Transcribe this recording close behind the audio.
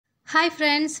Hi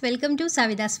friends, welcome to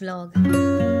Savithaz vlog.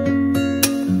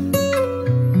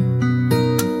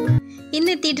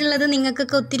 ഇന്ന് എത്തിയിട്ടുള്ളത്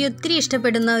നിങ്ങൾക്കൊക്കെ ഒത്തിരി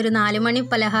ഇഷ്ടപ്പെടുന്ന ഒരു 4 മണി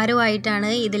പലഹാരമായിട്ടാണ്.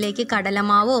 ഇതിലേക്ക്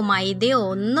കടലമാവോ മൈദയോ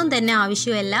ഒന്നും തന്നെ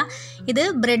ആവശ്യമില്ല. ഇത്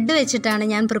ബ്രെഡ് വെച്ചിട്ടാണ്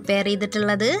ഞാൻ പ്രിപ്പയർ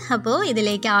ചെയ്തിട്ടുള്ളത്. അപ്പോൾ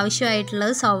ഇതിലേക്ക്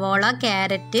ആവശ്യമായിട്ടുള്ളത് സവോള,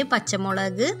 ക്യാരറ്റ്,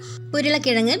 പച്ചമുളക്,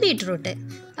 ഉരുളക്കിഴങ്ങ്, ബീറ്റ്റൂട്ട്.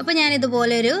 അപ്പോൾ ഞാൻ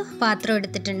ഇതുപോലെ ഒരു പാത്രം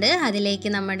എടുത്തിട്ടുണ്ട്.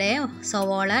 അതിലേക്ക് നമ്മുടെ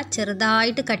സവോള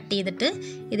ചെറുതായിട്ട് കട്ട് ചെയ്തിട്ട്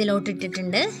ഇതിലോട്ട്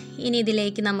ഇട്ടിട്ടുണ്ട്. ഇനി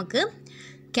ഇതിലേക്ക് നമുക്ക്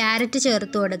ക്യാരറ്റ്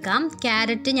ചേർത്ത് കൊടുക്കാം.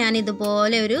 ക്യാരറ്റ് ഞാൻ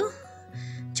ഇതുപോലെ ഒരു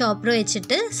ചോപ്പർ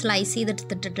വെച്ചിട്ട് സ്ലൈസ്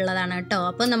ചെയ്തെടുത്തിട്ടുള്ളതാണ് കേട്ടോ.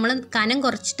 അപ്പോൾ നമ്മൾ കനം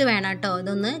കുറച്ചിട്ട് വേണം കേട്ടോ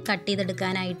ഇതൊന്ന് കട്ട്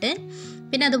ചെയ്തെടുക്കാനായിട്ട്.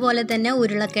 പിന്നെ അതുപോലെ തന്നെ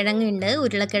ഉരുളക്കിഴങ്ങുണ്ട്.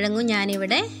 ഉരുളക്കിഴങ്ങും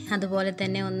ഞാനിവിടെ അതുപോലെ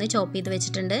തന്നെ ഒന്ന് ചോപ്പ് ചെയ്ത്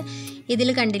വെച്ചിട്ടുണ്ട്.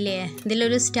 ഇതിൽ കണ്ടില്ലേ,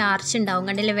 ഇതിലൊരു സ്റ്റാർച്ച് ഉണ്ടാവും,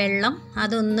 കണ്ടില്ലേ വെള്ളം,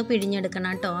 അതൊന്ന്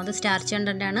പിഴിഞ്ഞെടുക്കണം കേട്ടോ. അത് സ്റ്റാർച്ച്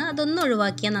കണ്ടിട്ടാണ്, അതൊന്ന്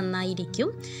ഒഴിവാക്കിയാൽ നന്നായിരിക്കും.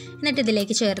 എന്നിട്ട്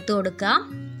ഇതിലേക്ക് ചേർത്ത് കൊടുക്കുക.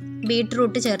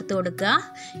 ബീട്രൂട്ട് ചേർത്ത് കൊടുക്കുക.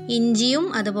 ഇഞ്ചിയും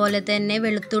അതുപോലെ തന്നെ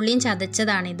വെളുത്തുള്ളിയും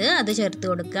ചതച്ചതാണിത്, അത് ചേർത്ത്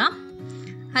കൊടുക്കുക.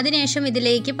 അതിനുശേഷം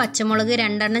ഇതിലേക്ക് പച്ചമുളക്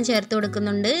 2 എണ്ണം ചേർത്ത്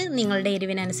കൊടുക്കുന്നുണ്ട്. നിങ്ങളുടെ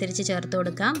എരിവിനനുസരിച്ച് ചേർത്ത്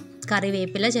കൊടുക്കാം.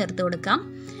 കറിവേപ്പില ചേർത്ത് കൊടുക്കാം.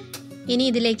 ഇനി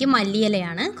ഇതിലേക്ക്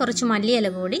മല്ലിയിലയാണ്, കുറച്ച് മല്ലിയില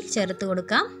കൂടി ചേർത്ത്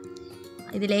കൊടുക്കാം.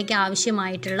 ഇതിലേക്ക്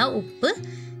ആവശ്യമായിട്ടുള്ള ഉപ്പ്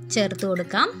ചേർത്ത്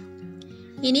കൊടുക്കാം.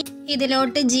 ഇനി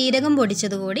ഇതിലോട്ട് ജീരകം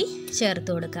പൊടിച്ചത് കൂടി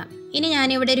ചേർത്ത് കൊടുക്കാം. ഇനി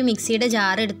ഞാനിവിടെ ഒരു മിക്സിയുടെ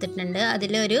ജാർ എടുത്തിട്ടുണ്ട്.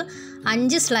 അതിലൊരു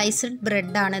 5 സ്ലൈസ്ഡ്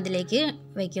ബ്രെഡാണ് ഇതിലേക്ക്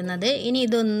വയ്ക്കുന്നത്. ഇനി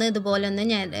ഇതൊന്ന് ഇതുപോലെ ഒന്ന്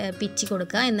ഞാൻ പിച്ചി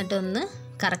കൊടുക്കുക. എന്നിട്ടൊന്ന്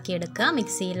കറക്കിയെടുക്കുക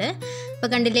മിക്സിയിൽ. ഇപ്പോൾ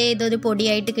കണ്ടില്ലേ, ഇതൊരു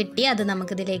പൊടിയായിട്ട് കിട്ടി. അത്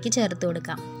നമുക്കിതിലേക്ക് ചേർത്ത്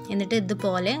കൊടുക്കാം. എന്നിട്ട്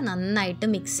ഇതുപോലെ നന്നായിട്ട്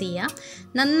മിക്സ് ചെയ്യുക.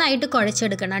 നന്നായിട്ട്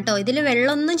കുഴച്ചെടുക്കണം കേട്ടോ. ഇതിൽ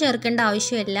വെള്ളമൊന്നും ചേർക്കേണ്ട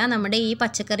ആവശ്യമില്ല. നമ്മുടെ ഈ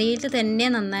പച്ചക്കറിയിൽ തന്നെ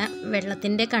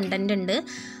വെള്ളത്തിൻ്റെ കണ്ടൻറ്റ് ഉണ്ട്.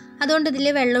 അതുകൊണ്ട് ഇതിൽ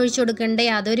വെള്ളം ഒഴിച്ചു കൊടുക്കേണ്ട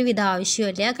യാതൊരു വിധ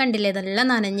ആവശ്യമില്ല. കണ്ടില്ലേ, ഇതെല്ലാം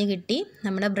നനഞ്ഞ് കിട്ടി.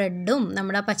 നമ്മുടെ ബ്രെഡും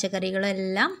നമ്മുടെ പച്ചക്കറികളും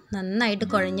എല്ലാം നന്നായിട്ട്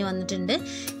കുഴഞ്ഞ് വന്നിട്ടുണ്ട്.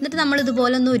 എന്നിട്ട്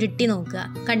നമ്മളിതുപോലെ ഒന്ന് ഉരുട്ടി നോക്കുക.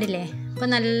 കണ്ടില്ലേ, അപ്പോൾ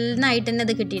നന്നായിട്ട് തന്നെ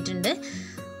ഇത് കിട്ടിയിട്ടുണ്ട്.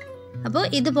 അപ്പോൾ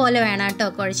ഇതുപോലെ വേണം കേട്ടോ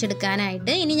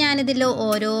കുഴച്ചെടുക്കാനായിട്ട്. ഇനി ഞാനിതിൽ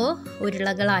ഓരോ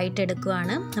ഉരുളകളായിട്ട്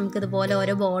എടുക്കുകയാണ്. നമുക്കിതുപോലെ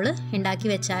ഓരോ ബോൾ ഉണ്ടാക്കി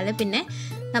വെച്ചാൽ പിന്നെ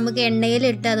നമുക്ക്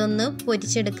എണ്ണയിലിട്ട് അതൊന്ന്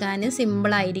പൊരിച്ചെടുക്കാൻ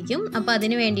സിമ്പിളായിരിക്കും. അപ്പോൾ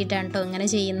അതിന് വേണ്ടിയിട്ടാണ് കേട്ടോ ഇങ്ങനെ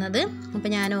ചെയ്യുന്നത്.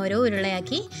 അപ്പോൾ ഞാൻ ഓരോ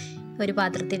ഉരുളയാക്കി ഒരു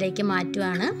പാത്രത്തിലേക്ക്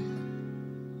മാറ്റുകയാണ്.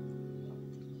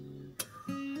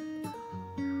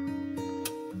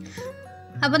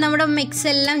 അപ്പോൾ നമ്മുടെ മിക്സ്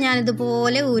എല്ലാം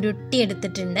ഞാനിതുപോലെ ഉരുട്ടി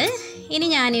എടുത്തിട്ടുണ്ട്. ഇനി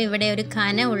ഞാനിവിടെ ഒരു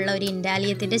കനമുള്ള ഒരു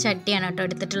ഇൻഡാലിയത്തിൻ്റെ ചട്ടിയാണ് കേട്ടോ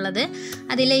എടുത്തിട്ടുള്ളത്.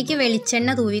 അതിലേക്ക്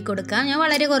വെളിച്ചെണ്ണ തൂവി കൊടുക്കാം. ഞാൻ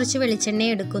വളരെ കുറച്ച് വെളിച്ചെണ്ണ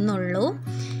എടുക്കുന്നുള്ളൂ.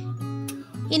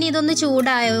 ഇനി ഇതൊന്ന്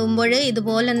ചൂടാകുമ്പോൾ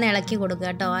ഇതുപോലെ ഒന്ന് ഇളക്കി കൊടുക്കുക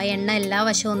കേട്ടോ. ആ എണ്ണ എല്ലാ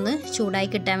വശവും ഒന്ന് ചൂടായി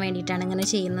കിട്ടാൻ വേണ്ടിയിട്ടാണ് ഇങ്ങനെ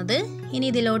ചെയ്യുന്നത്. ഇനി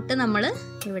ഇതിലോട്ട് നമ്മൾ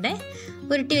ഇവിടെ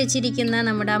ഉരുട്ടി വെച്ചിരിക്കുന്ന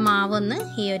നമ്മുടെ മാവൊന്ന്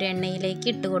ഈ ഒരു എണ്ണയിലേക്ക്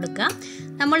ഇട്ട് കൊടുക്കുക.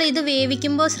 നമ്മൾ ഇത്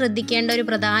വേവിക്കുമ്പോൾ ശ്രദ്ധിക്കേണ്ട ഒരു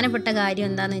പ്രധാനപ്പെട്ട കാര്യം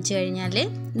എന്താണെന്ന് വെച്ച് കഴിഞ്ഞാൽ,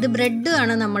 ഇത്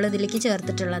ബ്രെഡാണ് നമ്മൾ ഇതിലേക്ക്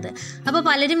ചേർത്തിട്ടുള്ളത്. അപ്പോൾ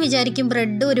പലരും വിചാരിക്കും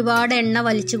ബ്രെഡ് ഒരുപാട് എണ്ണ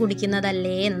വലിച്ചു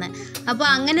കുടിക്കുന്നതല്ലേ എന്ന്. അപ്പോൾ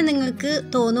അങ്ങനെ നിങ്ങൾക്ക്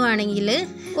തോന്നുവാണെങ്കിൽ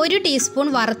 1 ടീസ്പൂൺ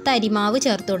വറുത്ത അരിമാവ്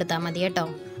ചേർത്ത് കൊടുത്താൽ മതി കേട്ടോ.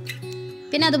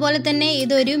 പിന്നെ അതുപോലെ തന്നെ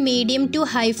ഇതൊരു മീഡിയം ടു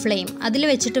ഹൈ ഫ്ലെയിം അതിൽ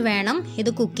വെച്ചിട്ട് വേണം ഇത്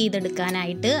കുക്ക്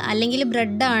ചെയ്തെടുക്കാനായിട്ട്. അല്ലെങ്കിൽ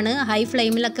ബ്രെഡാണ് ഹൈ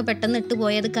ഫ്ലെയിമിലൊക്കെ പെട്ടെന്ന് ഇട്ട്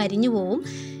പോയി അത് കരിഞ്ഞു പോവും.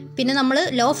 പിന്നെ നമ്മൾ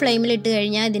ലോ ഫ്ലെയിമിൽ ഇട്ട്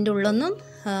കഴിഞ്ഞാൽ ഇതിൻ്റെ ഉള്ളൊന്നും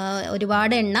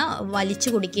ഒരുപാട് എണ്ണ വലിച്ചു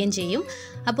കുടിക്കുകയും ചെയ്യും.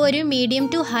 അപ്പോൾ ഒരു മീഡിയം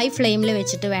ടു ഹൈ ഫ്ലെയിമിൽ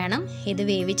വെച്ചിട്ട് വേണം ഇത്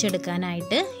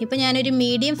വേവിച്ചെടുക്കാനായിട്ട്. ഇപ്പോൾ ഞാനൊരു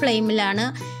മീഡിയം ഫ്ലെയിമിലാണ്.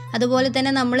 അതുപോലെ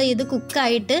തന്നെ നമ്മൾ ഇത്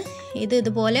കുക്കായിട്ട് ഇത്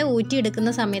ഇതുപോലെ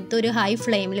ഊറ്റിയെടുക്കുന്ന സമയത്ത് ഒരു ഹൈ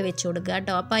ഫ്ലെയിമിൽ വെച്ച് കൊടുക്കുക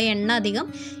കേട്ടോ. അപ്പോൾ ആ എണ്ണ അധികം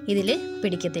ഇതിൽ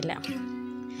പിടിക്കത്തില്ല.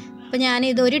 അപ്പോൾ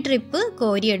ഞാനിതൊരു ട്രിപ്പ്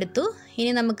കോരിയെടുത്തു. ഇനി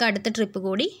നമുക്ക് അടുത്ത ട്രിപ്പ്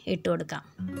കൂടി ഇട്ട് കൊടുക്കാം.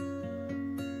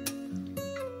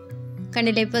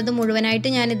 കണ്ടില്ലേ, ഇപ്പോൾ ഇത് മുഴുവനായിട്ട്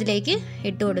ഞാനിതിലേക്ക്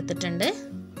ഇട്ട് കൊടുത്തിട്ടുണ്ട്.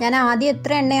 ഞാൻ ആദ്യം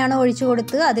എത്ര എണ്ണയാണോ ഒഴിച്ചു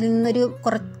കൊടുത്ത് അതിൽ നിന്നൊരു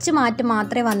കുറച്ച് മാറ്റം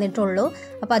മാത്രമേ വന്നിട്ടുള്ളൂ.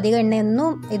 അപ്പോൾ അധികം എണ്ണയൊന്നും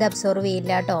ഇത് അബ്സോർവ്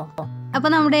ചെയ്യില്ല കേട്ടോ. അപ്പോൾ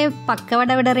നമ്മുടെ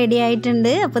പക്കവട ഇവിടെ റെഡി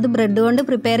ആയിട്ടുണ്ട്. അപ്പോൾ ഇത് ബ്രെഡ് കൊണ്ട്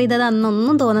പ്രിപ്പയർ ചെയ്തത്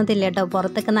അന്നൊന്നും തോന്നത്തില്ല കേട്ടോ.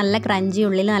 പുറത്തൊക്കെ നല്ല ക്രഞ്ചി,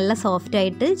 ഉള്ളിൽ നല്ല സോഫ്റ്റ്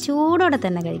ആയിട്ട് ചൂടോടെ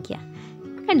തന്നെ കഴിക്കുക.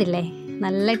 കണ്ടില്ലേ,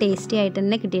 നല്ല ടേസ്റ്റി ആയിട്ട്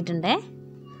തന്നെ കിട്ടിയിട്ടുണ്ടേ.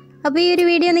 അപ്പോൾ ഈ ഒരു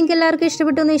വീഡിയോ നിങ്ങൾക്ക് എല്ലാവർക്കും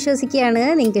ഇഷ്ടപ്പെട്ടു എന്ന് വിശ്വസിക്കുകയാണ്.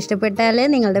 നിങ്ങൾക്ക് ഇഷ്ടപ്പെട്ടാൽ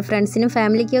നിങ്ങളുടെ ഫ്രണ്ട്സിനും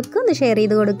ഫാമിലിക്കും ഒക്കെ ഒന്ന് ഷെയർ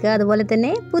ചെയ്ത് കൊടുക്കുക. അതുപോലെ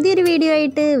തന്നെ പുതിയൊരു വീഡിയോ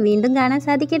ആയിട്ട് വീണ്ടും കാണാൻ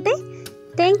സാധിക്കട്ടെ.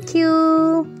 Thank you.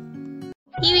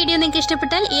 ഈ വീഡിയോ നിങ്ങൾക്ക്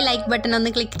ഇഷ്ടപ്പെട്ടാൽ ഈ ലൈക്ക് ബട്ടൺ ഒന്ന്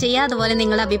ക്ലിക്ക് ചെയ്യുക. അതുപോലെ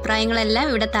നിങ്ങളുടെ അഭിപ്രായങ്ങളെല്ലാം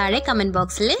ഇവിടെ താഴെ കമൻറ്റ്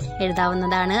ബോക്സിൽ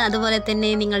എഴുതാവുന്നതാണ്. അതുപോലെ തന്നെ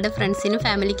നിങ്ങളുടെ ഫ്രണ്ട്സിനും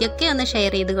ഫാമിലിക്കൊക്കെ ഒന്ന്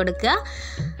ഷെയർ ചെയ്ത് കൊടുക്കുക.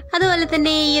 അതുപോലെ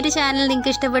തന്നെ ഈ ഒരു ചാനൽ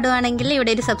നിങ്ങൾക്ക് ഇഷ്ടപ്പെടുവാണെങ്കിൽ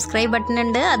ഇവിടെ ഒരു സബ്സ്ക്രൈബ് ബട്ടൺ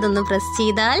ഉണ്ട്. അതൊന്ന് പ്രസ്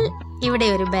ചെയ്താൽ ഇവിടെ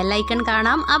ഒരു ബെല്ലൈക്കൺ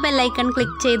കാണാം. ആ ബെല്ലൈക്കൺ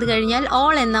ക്ലിക്ക് ചെയ്ത് കഴിഞ്ഞാൽ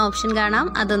ഓൾ എന്ന ഓപ്ഷൻ കാണാം.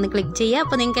 അതൊന്ന് ക്ലിക്ക് ചെയ്യുക.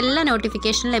 അപ്പോൾ നിങ്ങൾക്ക് എല്ലാ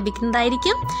നോട്ടിഫിക്കേഷനും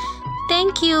ലഭിക്കുന്നതായിരിക്കും.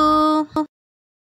 Thank you.